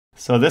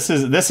So this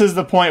is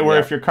the point where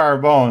if you're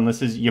Carbone,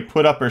 this is you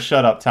put up or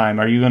shut up time.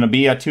 Are you going to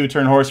be a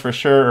 2-turn horse for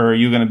sure, or are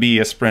you going to be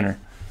a sprinter?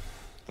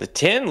 The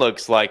 10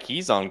 looks like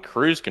he's on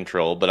cruise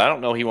control, but I don't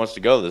know he wants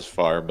to go this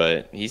far,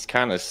 but he's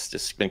kind of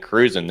just been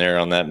cruising there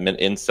on that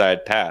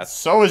inside path.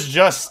 So is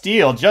Just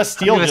Steel. Just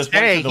Steel just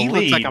went to the he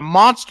lead. looks like a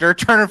monster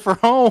turning for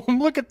home.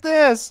 Look at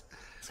this.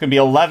 It's going to be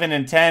 11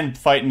 and 10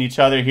 fighting each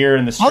other here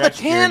in the stretch. Oh, the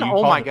 10. Here.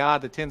 Oh, my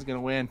God. The 10's going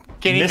to win.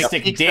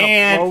 Mystic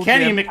Dan,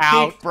 Kenny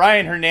McPeek,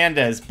 Brian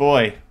Hernandez.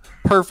 Boy.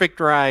 Perfect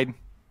ride.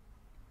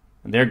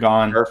 They're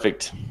gone.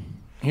 Perfect.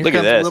 Look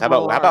at this.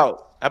 How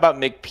about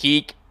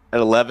McPeek at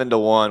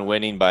 11-1,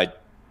 winning by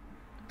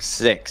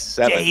 6,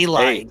 7,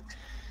 Daylight.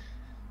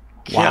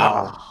 8.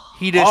 Wow.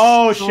 He just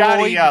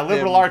Shotty. Yeah,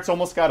 Liberal Arts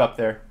almost got up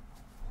there.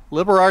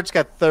 Liberal Arts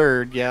got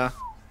 3rd, yeah.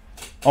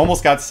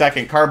 Almost got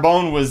 2nd.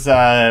 Carbone was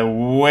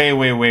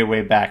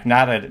way back.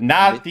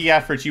 Not the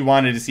effort you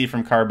wanted to see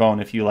from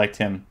Carbone if you liked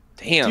him.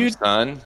 Damn, son.